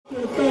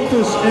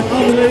Marcus en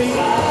André,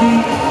 die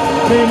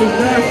nemen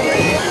graag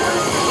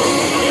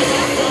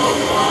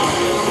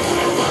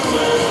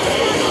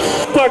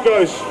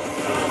pakhuis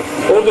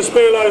op de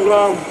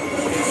speelhuislaan.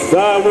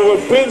 Daar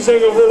worden Prins en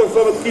gevolg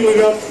van het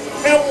kilogram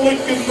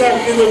elke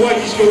dag in de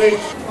watjes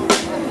gelegd.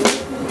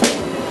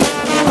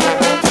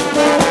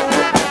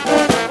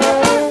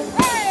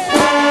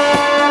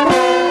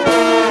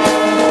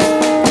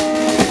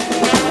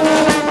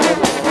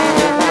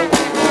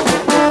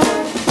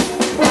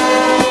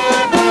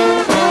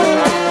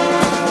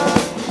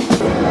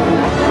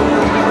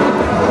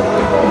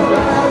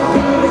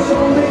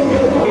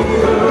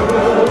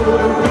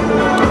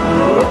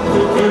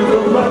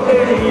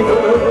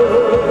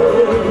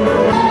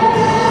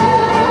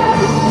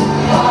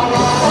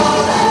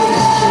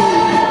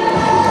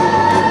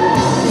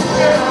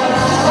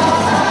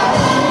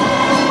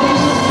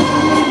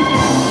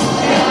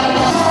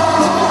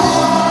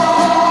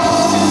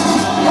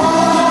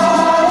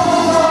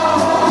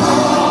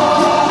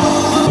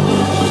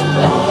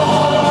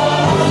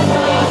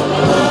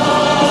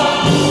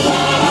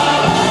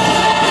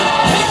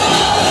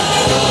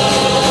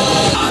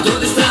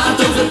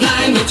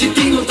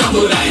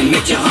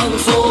 Met je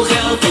hand vol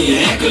geld en je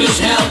Hercules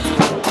helpt.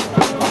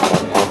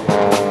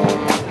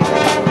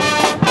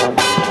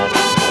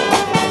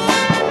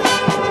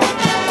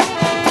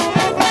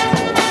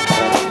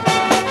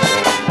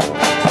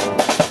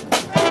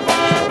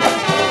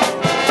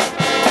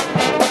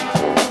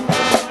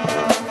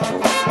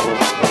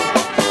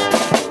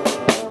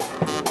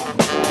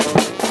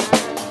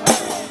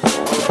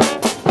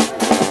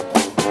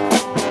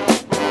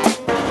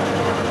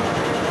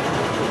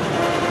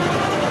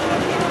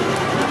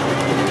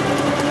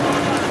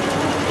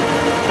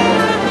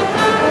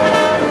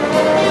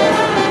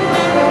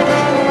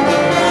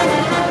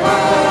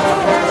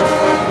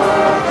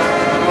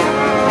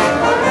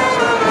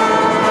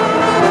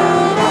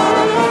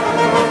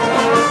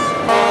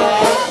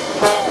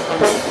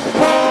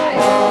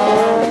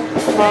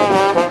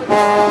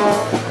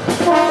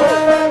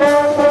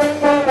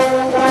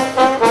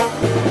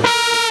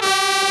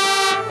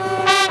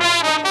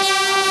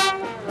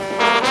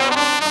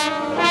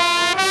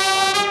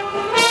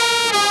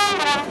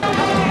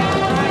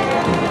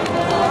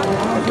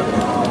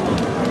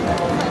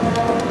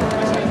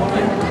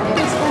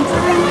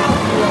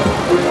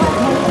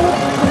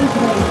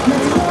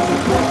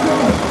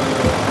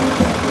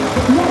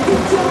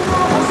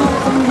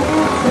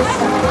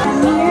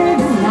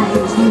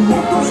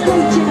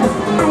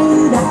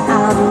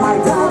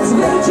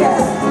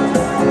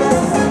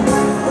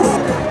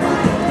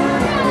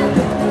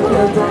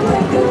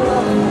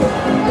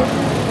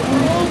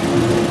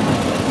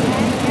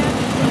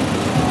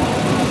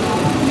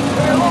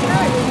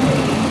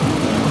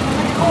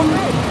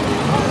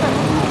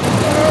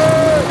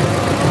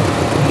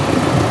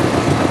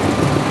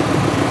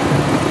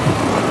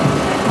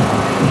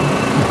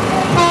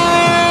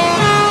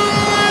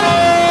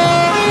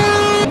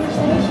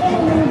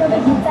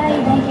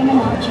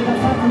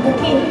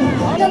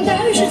 Dan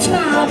 1000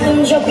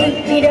 smaken, zo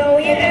Cupido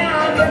je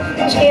raken,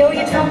 dan schreeuw je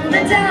het van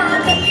de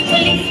daken.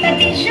 Verliefdheid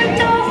is een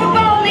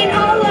toverbal in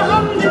alle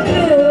handen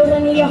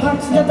kleuren, je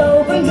hart dat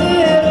opent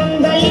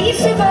deuren, waar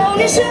liefde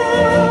wonen zo.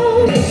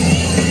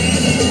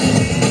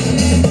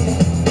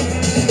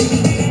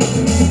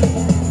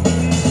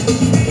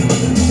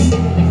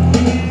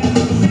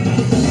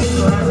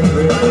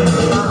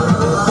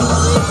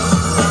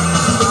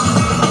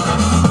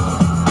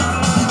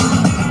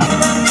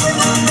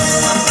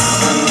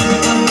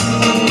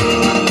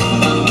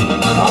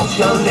 Als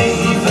jouw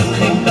leven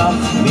geen dag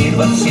meer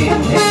wat zin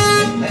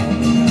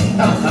heeft,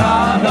 dan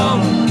ga dan.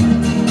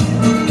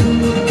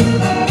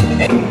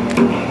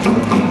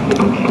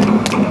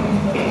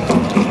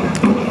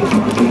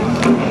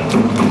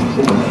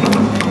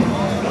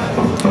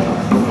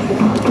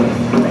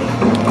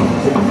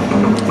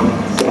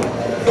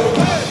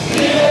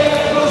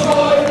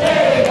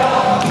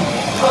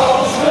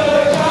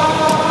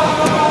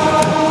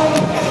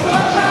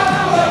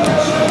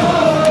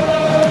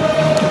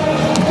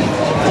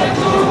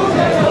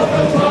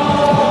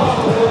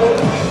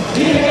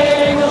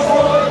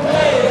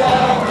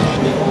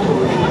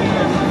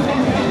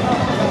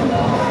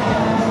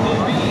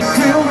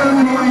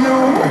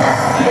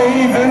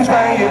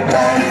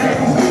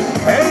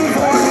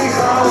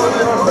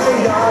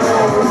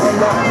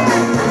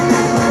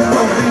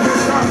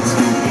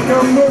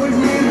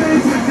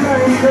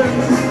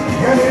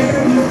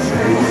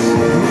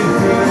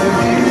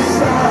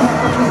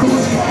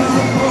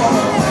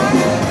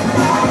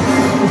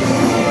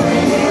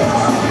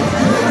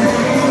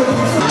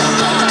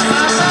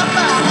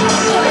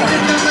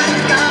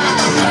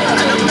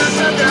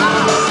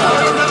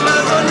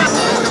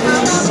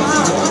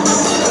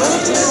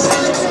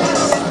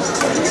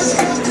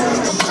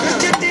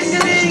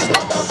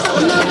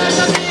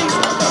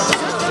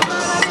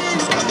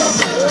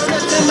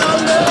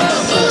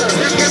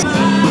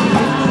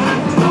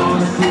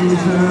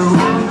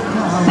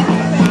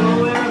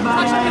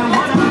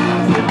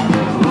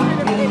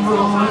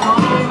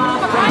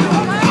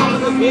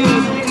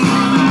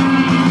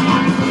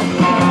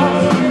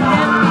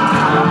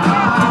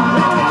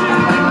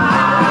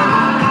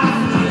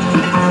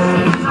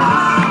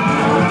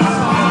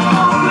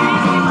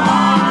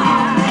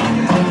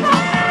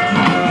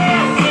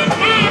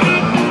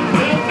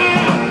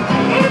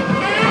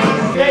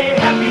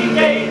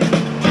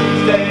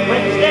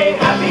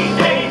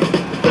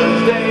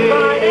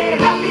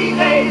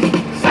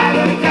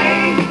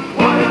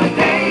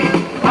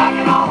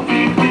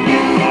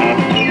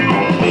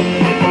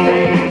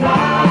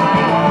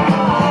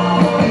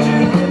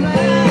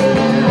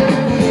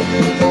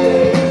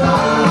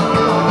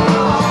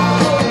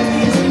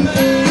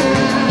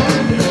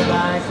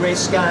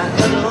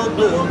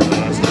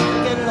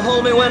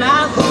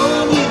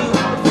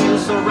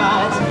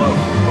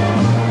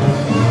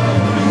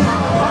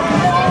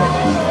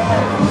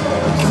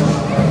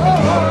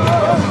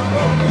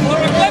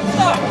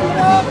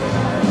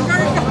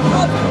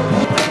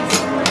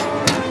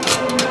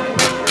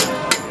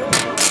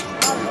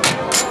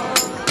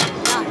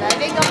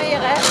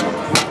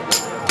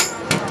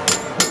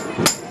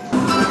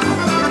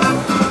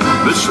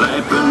 We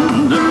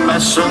slijpen de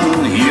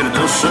messen hier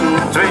tussen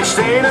twee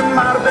stenen,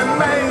 maar de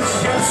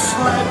meisjes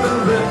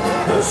slijpen we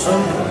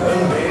tussen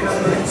hun benen.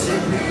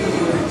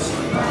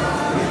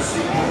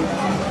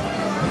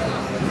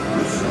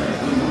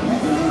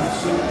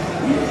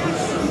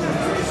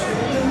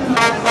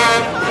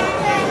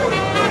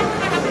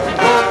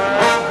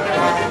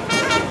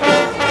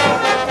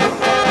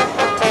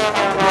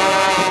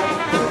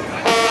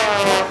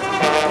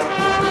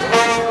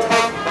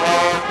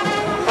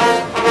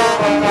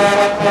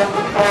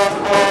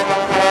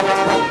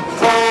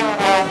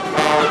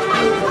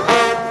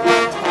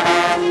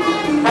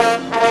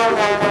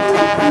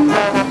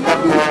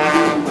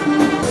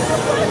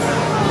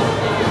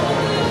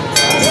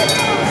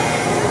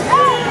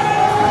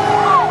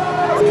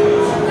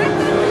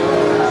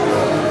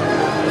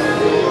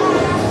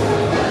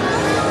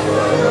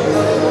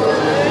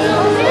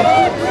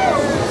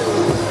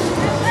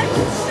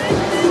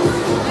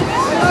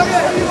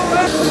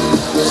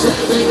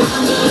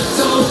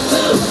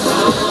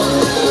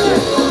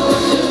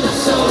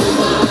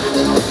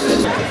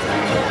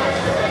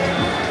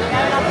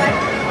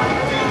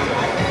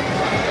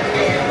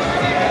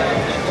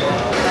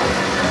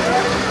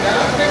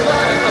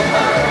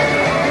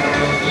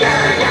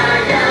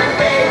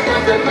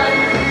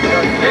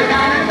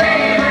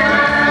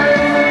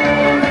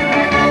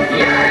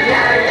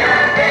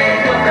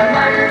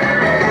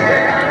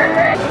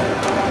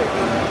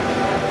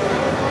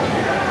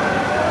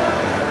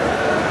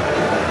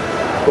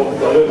 Komt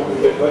de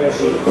leuke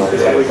versie,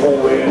 dus heb ik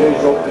gewoon weer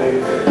eens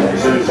opnemen.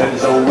 Ze zijn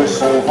zo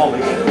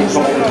wisselvallig,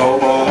 zonder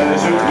zomaar en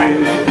ze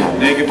weer.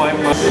 Denk ik maar.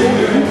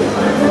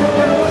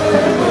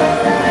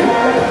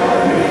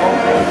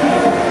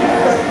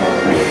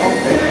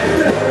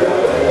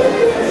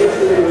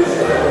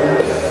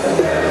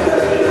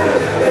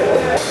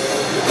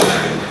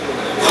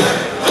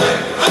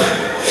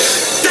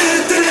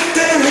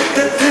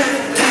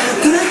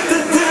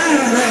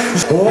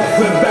 Of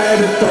we bij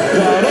de top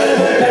gaan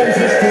op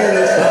onze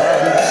stoelen staan.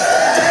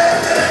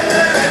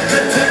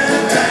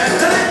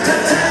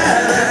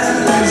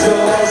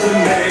 Zoals de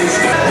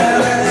meeste.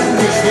 En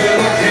dus wil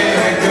ik geen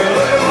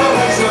enkele van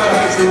ons naar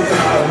huis toe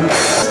gaan.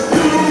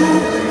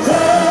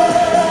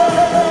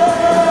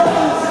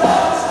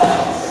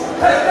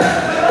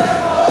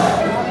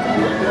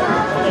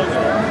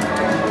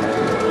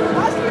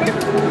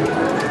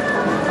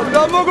 Had ik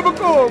dan mogen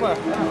bekomen?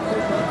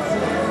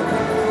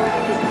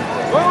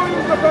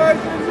 Tapijt,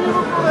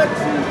 nieuwe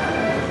collectie.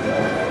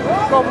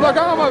 Kom, daar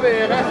gaan we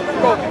weer, hè.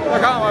 Kom, daar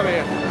gaan we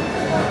weer.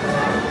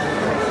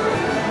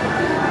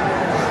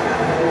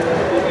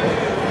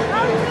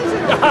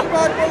 Ja,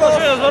 dat is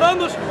weer wat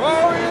anders.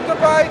 Mooie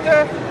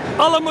tapijten.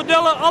 Alle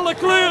modellen, alle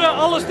kleuren,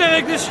 alle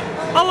sterktes,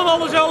 allemaal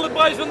dezelfde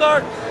prijs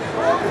vandaag.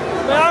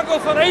 Bij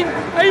aankoop van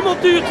één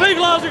montuur, 2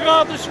 glazen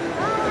gratis.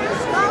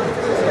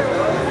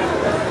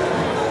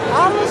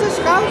 Alles is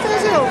goud en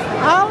zilver.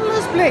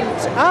 Alles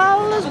blinkt.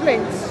 Alles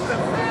blinkt.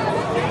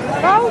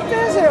 Goud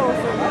en zilver.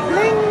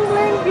 Bling,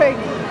 bling, bling.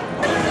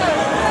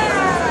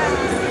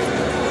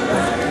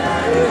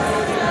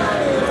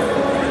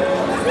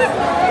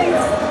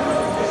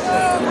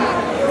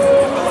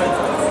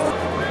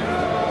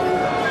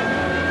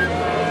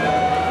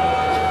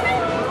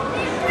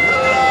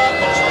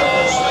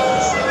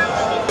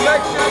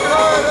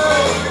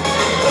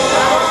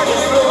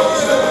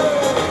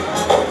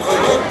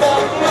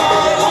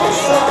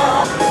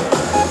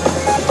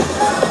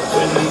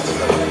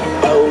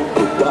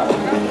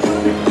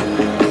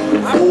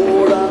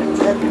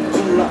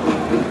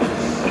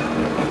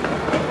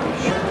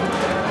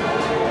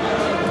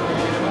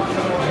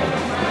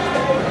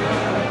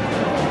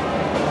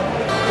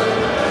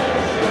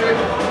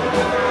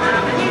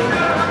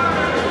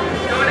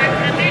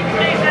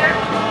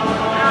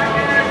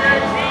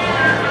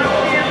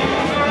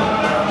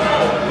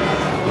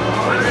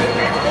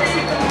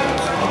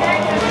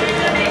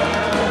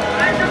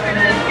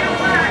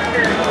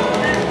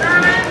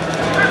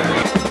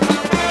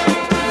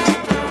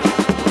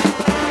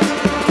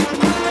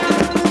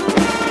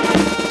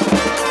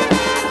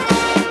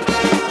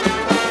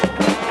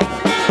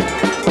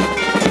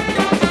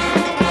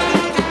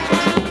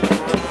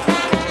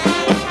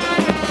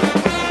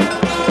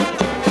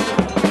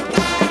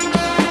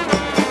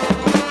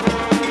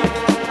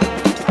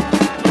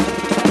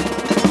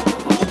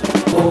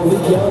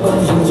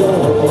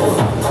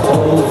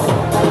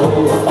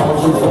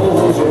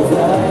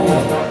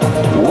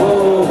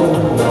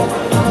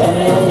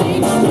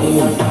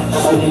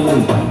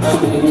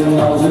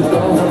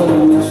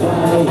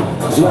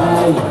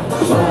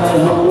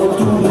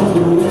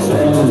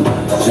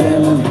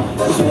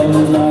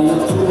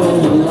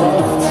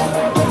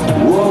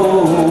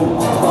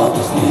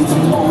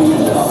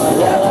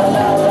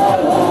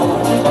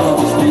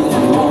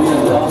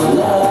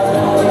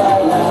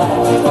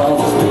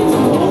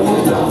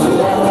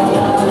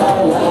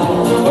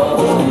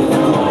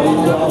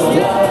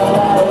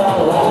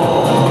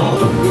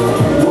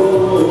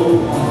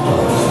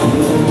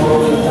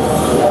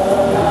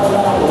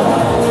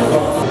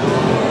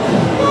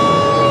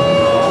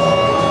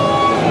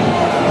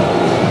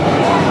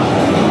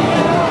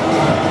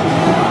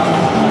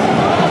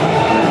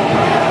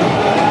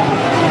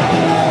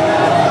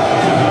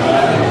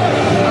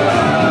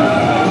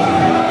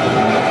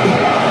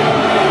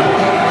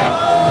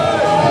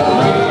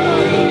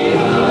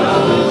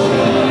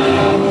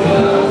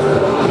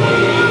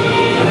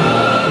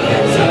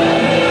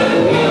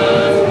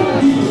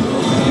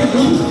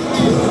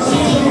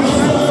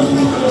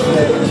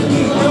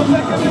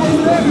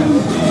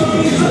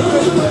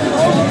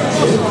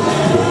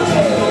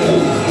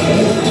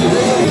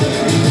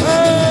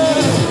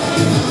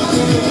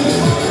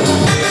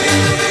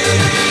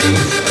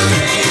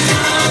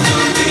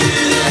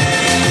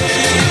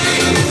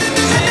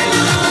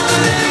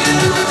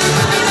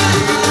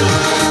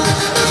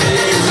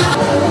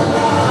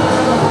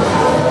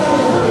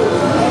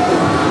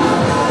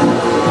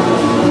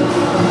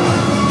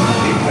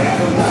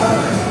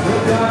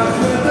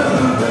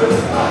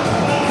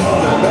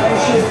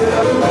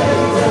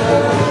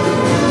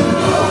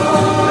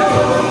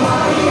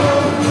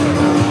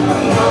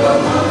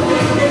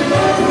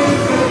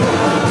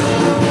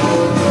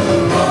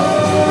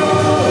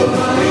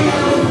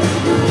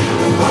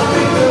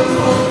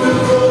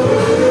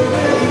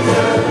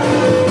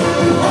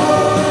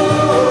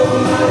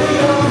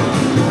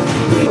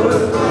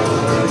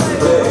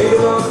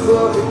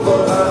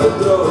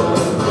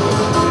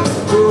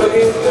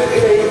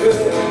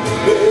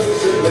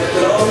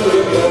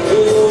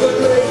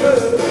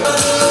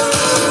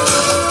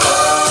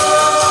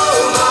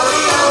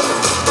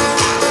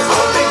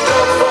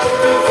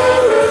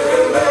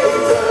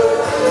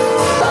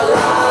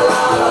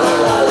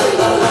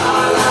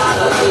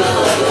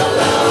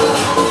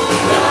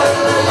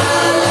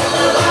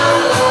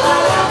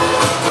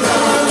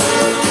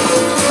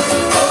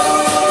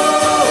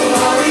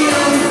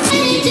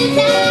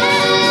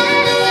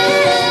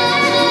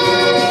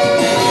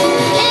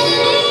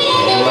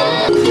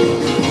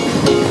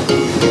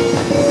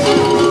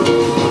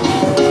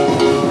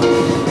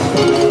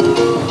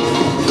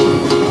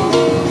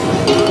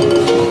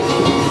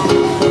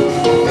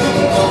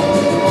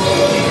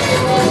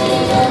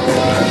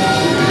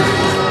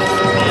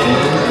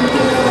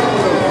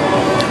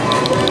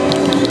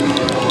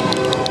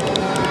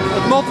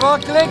 wel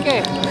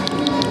klikken.